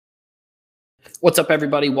What's up,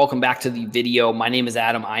 everybody? Welcome back to the video. My name is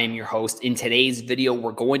Adam. I am your host. In today's video,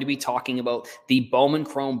 we're going to be talking about the Bowman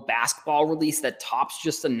Chrome basketball release that Topps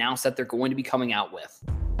just announced that they're going to be coming out with.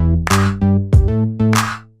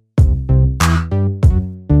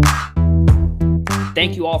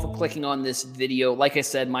 Thank you all for clicking on this video. Like I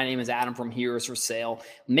said, my name is Adam from Heroes for Sale.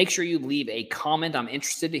 Make sure you leave a comment. I'm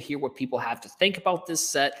interested to hear what people have to think about this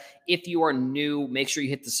set. If you are new, make sure you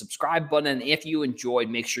hit the subscribe button. And if you enjoyed,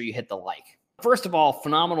 make sure you hit the like. First of all,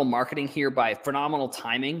 phenomenal marketing here by phenomenal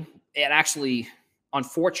timing. And actually,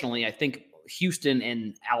 unfortunately, I think Houston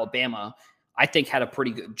and Alabama, I think, had a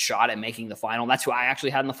pretty good shot at making the final. That's who I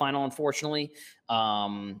actually had in the final, unfortunately.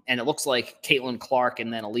 And it looks like Caitlin Clark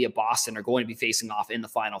and then Aaliyah Boston are going to be facing off in the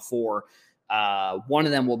Final Four. One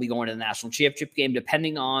of them will be going to the national championship game.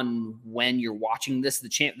 Depending on when you're watching this,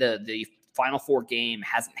 the Final Four game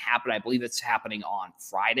hasn't happened. I believe it's happening on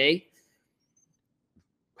Friday.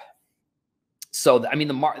 So, I mean,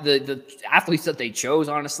 the athletes that they chose,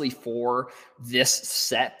 honestly, for this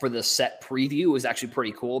set, for the set preview, was actually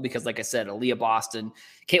pretty cool because, like I said, Aaliyah Boston,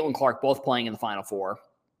 Caitlin Clark, both playing in the Final Four.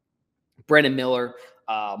 Brandon Miller,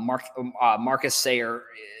 Marcus Sayer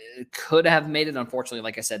could have made it. Unfortunately,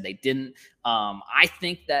 like I said, they didn't. I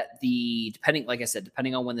think that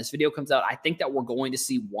depending on when this video comes out, I think that we're going to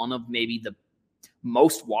see one of maybe the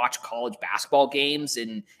most watched college basketball games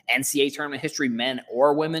in NCAA tournament history, men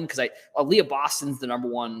or women, because Aaliyah Boston's the number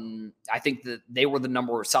one. I think that they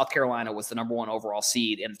were South Carolina was the number one overall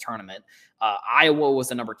seed in the tournament. Iowa was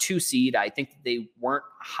the number 2 seed. I think that they weren't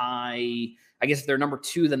high. I guess if they're number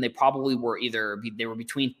 2, then they probably were they were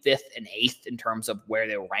between 5th and 8th in terms of where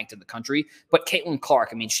they were ranked in the country. But Caitlin Clark,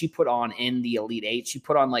 I mean, she put on in the Elite 8. She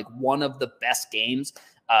put on like one of the best games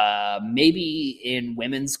maybe in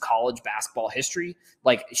women's college basketball history.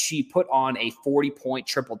 Like, she put on a 40-point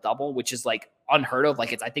triple-double, which is like unheard of.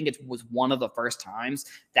 Like, I think it was one of the first times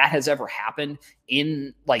that has ever happened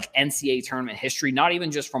in like NCAA tournament history, not even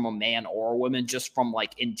just from a man or a woman, just from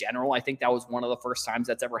like in general. I think that was one of the first times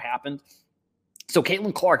that's ever happened. So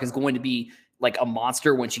Caitlin Clark is going to be like a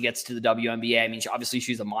monster when she gets to the WNBA. I mean, obviously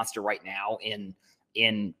she's a monster right now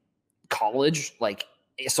in college.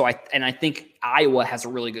 So I think Iowa has a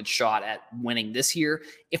really good shot at winning this year.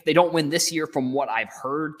 If they don't win this year, from what I've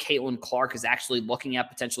heard, Caitlin Clark is actually looking at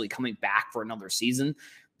potentially coming back for another season.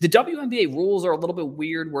 The WNBA rules are a little bit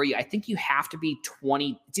weird where I think you have to be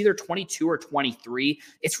 20. It's either 22 or 23.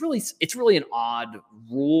 It's really an odd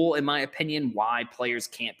rule, in my opinion, why players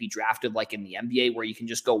can't be drafted like in the NBA, where you can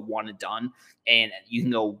just go one and done and you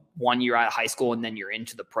can go 1 year out of high school and then you're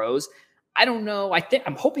into the pros. I don't know.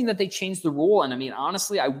 I'm hoping that they change the rule. And I mean,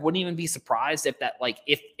 honestly, I wouldn't even be surprised if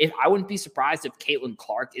I wouldn't be surprised if Caitlin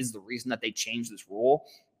Clark is the reason that they changed this rule.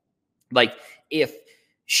 Like, if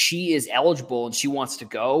she is eligible and she wants to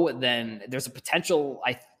go, then there's a potential.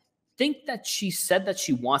 I think that she said that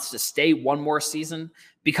she wants to stay one more season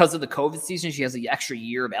because of the COVID season. She has the extra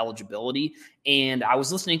year of eligibility. And I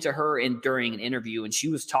was listening to her during an interview, and she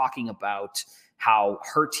was talking about how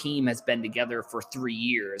her team has been together for 3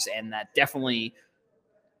 years, and that definitely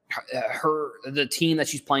the team that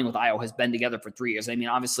she's playing with, Iowa, has been together for 3 years. I mean,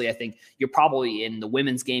 obviously, I think you're probably in the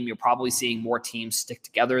women's game, you're probably seeing more teams stick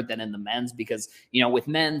together than in the men's, because, you know, with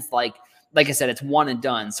men's, like I said, it's one and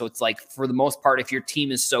done. So it's like, for the most part, if your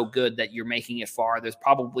team is so good that you're making it far, there's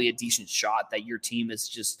probably a decent shot that your team is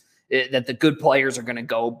just that the good players are going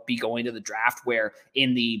to be going to the draft, where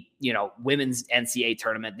in the, women's NCAA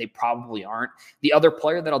tournament, they probably aren't. The other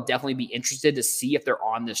player that I'll definitely be interested to see if they're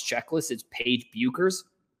on this checklist is Paige Buchers.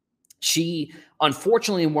 She,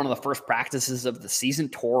 unfortunately, in one of the first practices of the season,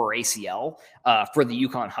 tore her ACL for the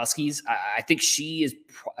UConn Huskies. I think she is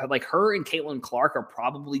like, her and Caitlin Clark are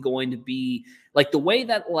probably going to be like, the way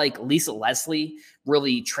that like Lisa Leslie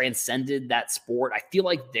really transcended that sport. I feel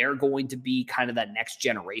like they're going to be kind of that next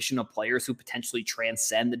generation of players who potentially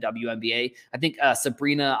transcend the WNBA. I think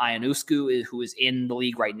Sabrina Ionescu, who is in the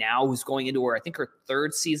league right now, who's going into her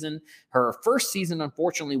 3rd season. Her first season,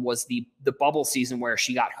 unfortunately, was the bubble season where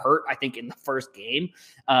she got hurt, I think, in the first game.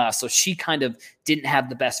 So she kind of didn't have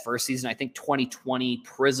the best first season. I think 2020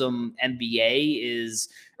 Prism WNBA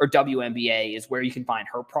is where you can find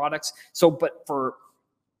her products. So, but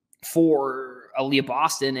for Aaliyah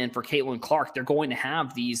Boston and for Caitlin Clark, they're going to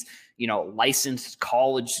have these, licensed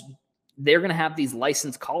college. They're going to have these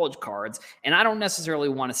licensed college cards. And I don't necessarily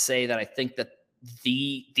want to say that I think that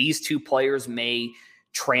these two players may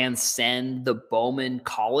transcend the Bowman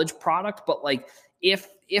college product, but like, if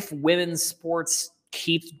women's sports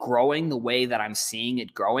keeps growing the way that I'm seeing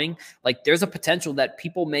it growing, like, there's a potential that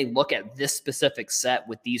people may look at this specific set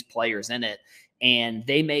with these players in it, and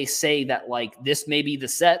they may say that, like, this may be the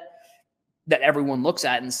set that everyone looks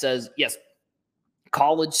at and says, yes,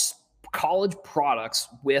 college college products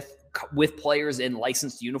with players in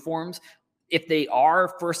licensed uniforms, if they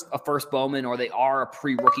are a first Bowman or they are a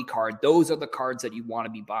pre-rookie card, those are the cards that you want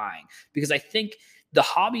to be buying. Because I think the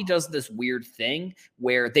hobby does this weird thing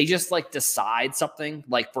where they just like decide something.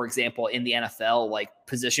 Like, for example, in the NFL, like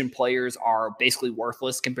position players are basically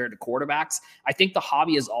worthless compared to quarterbacks. I think the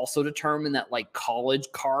hobby has also determined that like college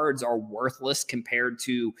cards are worthless compared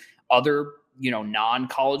to other,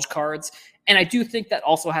 non-college cards. And I do think that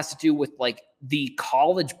also has to do with like the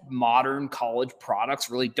modern college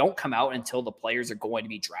products really don't come out until the players are going to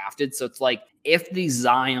be drafted. So it's like if the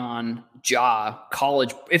Zion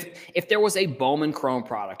college, if there was a Bowman Chrome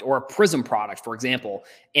product or a Prism product, for example,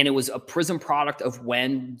 and it was a Prism product of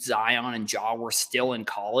when Zion and Ja were still in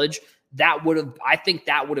college, I think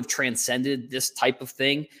that would have transcended this type of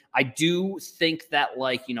thing. I do think that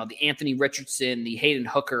like, the Anthony Richardson, the Hayden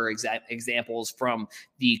Hooker examples from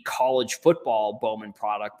the college football Bowman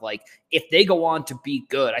product, like if they go on to be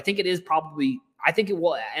good, I think it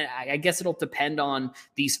will. And I guess it'll depend on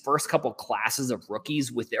these first couple classes of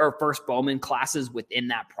rookies or first Bowman classes within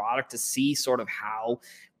that product to see sort of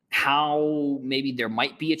how maybe there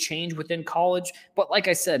might be a change within college. But like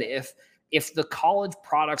I said, if the college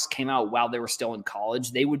products came out while they were still in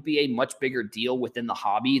college, they would be a much bigger deal within the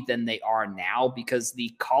hobby than they are now, because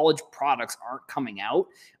the college products aren't coming out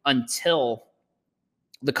until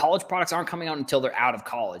they're out of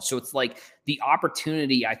college. So it's like the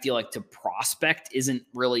opportunity, I feel like, to prospect isn't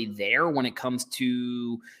really there when it comes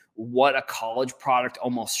to what a college product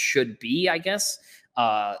almost should be, I guess.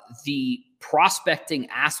 The prospecting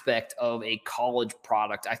aspect of a college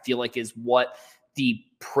product, I feel like, is what the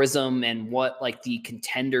Prism and what like the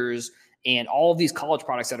Contenders and all of these college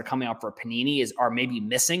products that are coming out for Panini are maybe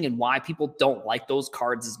missing, and why people don't like those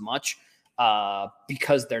cards as much,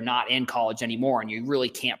 because they're not in college anymore and you really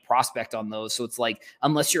can't prospect on those. So it's like,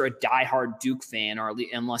 unless you're a diehard Duke fan, or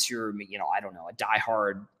unless you're, I don't know, a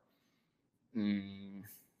diehard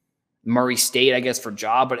Murray State, I guess, for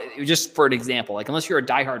Ja, but just for an example, like unless you're a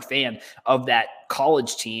diehard fan of that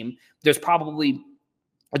college team, there's probably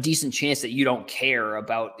a decent chance that you don't care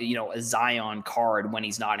about, a Zion card when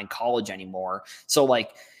he's not in college anymore. So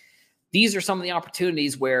like, these are some of the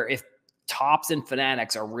opportunities where if Topps and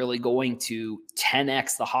Fanatics are really going to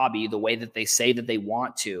 10x the hobby the way that they say that they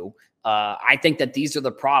want to, I think that these are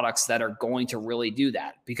the products that are going to really do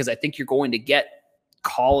that, because I think you're going to get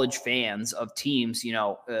college fans of teams,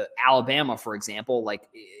 Alabama, for example. Like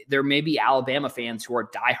there may be Alabama fans who are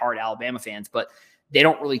diehard Alabama fans, but they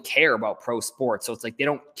don't really care about pro sports. So it's like they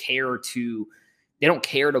don't care to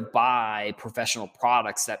buy professional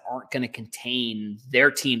products that aren't going to contain their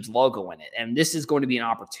team's logo in it. And this is going to be an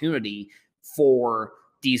opportunity for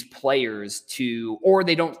these players or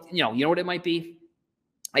they don't, you know what it might be?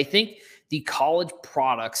 I think the college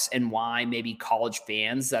products, and why maybe college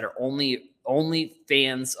fans that are only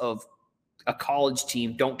fans of a college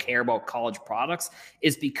team don't care about college products,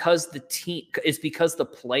 is because the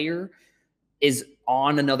player is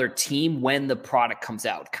on another team when the product comes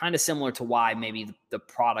out. Kind of similar to why maybe the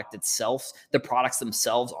products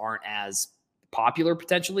themselves aren't as popular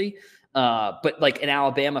potentially. But like an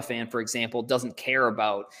Alabama fan, for example, doesn't care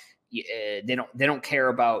about, they don't care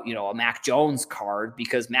about, a Mac Jones card,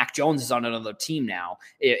 because Mac Jones is on another team now.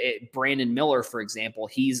 Brandon Miller, for example,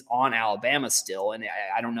 he's on Alabama still, and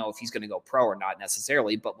I don't know if he's going to go pro or not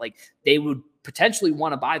necessarily, but like they would potentially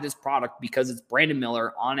want to buy this product because it's Brandon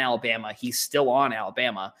Miller on Alabama. He's still on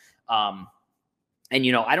Alabama. And,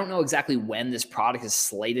 I don't know exactly when this product is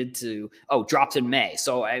slated to, drops in May.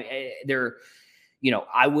 So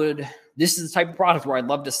this is the type of product where I'd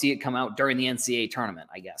love to see it come out during the NCAA tournament,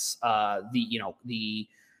 I guess.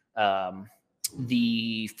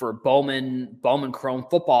 For Bowman Chrome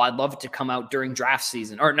football, I'd love it to come out during draft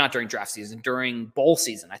season, or not during draft season, during bowl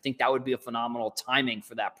season. I think that would be a phenomenal timing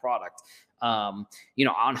for that product. On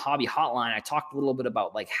Hobby Hotline, I talked a little bit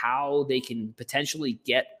about like how they can potentially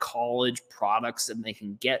get college products and they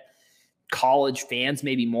can get college fans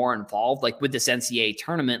maybe more involved, like with this NCAA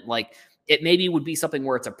tournament. Like it maybe would be something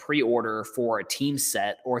where it's a pre-order for a team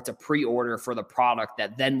set, or it's a pre-order for the product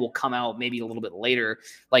that then will come out maybe a little bit later.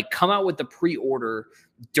 Like come out with the pre-order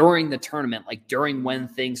during the tournament, like during when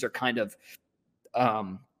things are kind of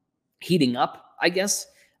heating up, I guess.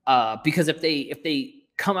 Because if they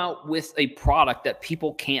come out with a product that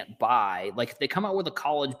people can't buy, like if they come out with a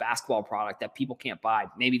college basketball product that people can't buy,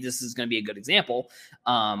 maybe this is going to be a good example.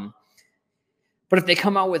 But if they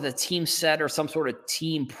come out with a team set or some sort of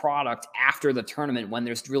team product after the tournament when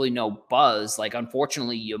there's really no buzz, like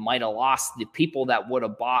unfortunately you might have lost the people that would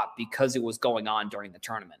have bought because it was going on during the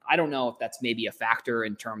tournament. I don't know if that's maybe a factor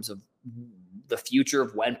in terms of the future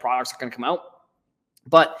of when products are going to come out.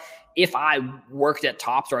 But if I worked at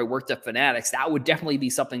Topps or I worked at Fanatics, that would definitely be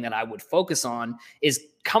something that I would focus on, is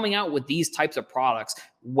coming out with these types of products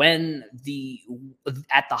when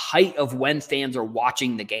at the height of when fans are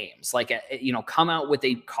watching the games. Like, come out with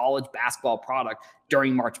a college basketball product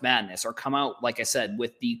during March Madness, or come out, like I said,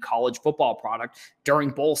 with the college football product during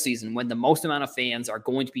bowl season when the most amount of fans are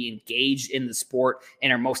going to be engaged in the sport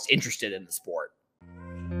and are most interested in the sport.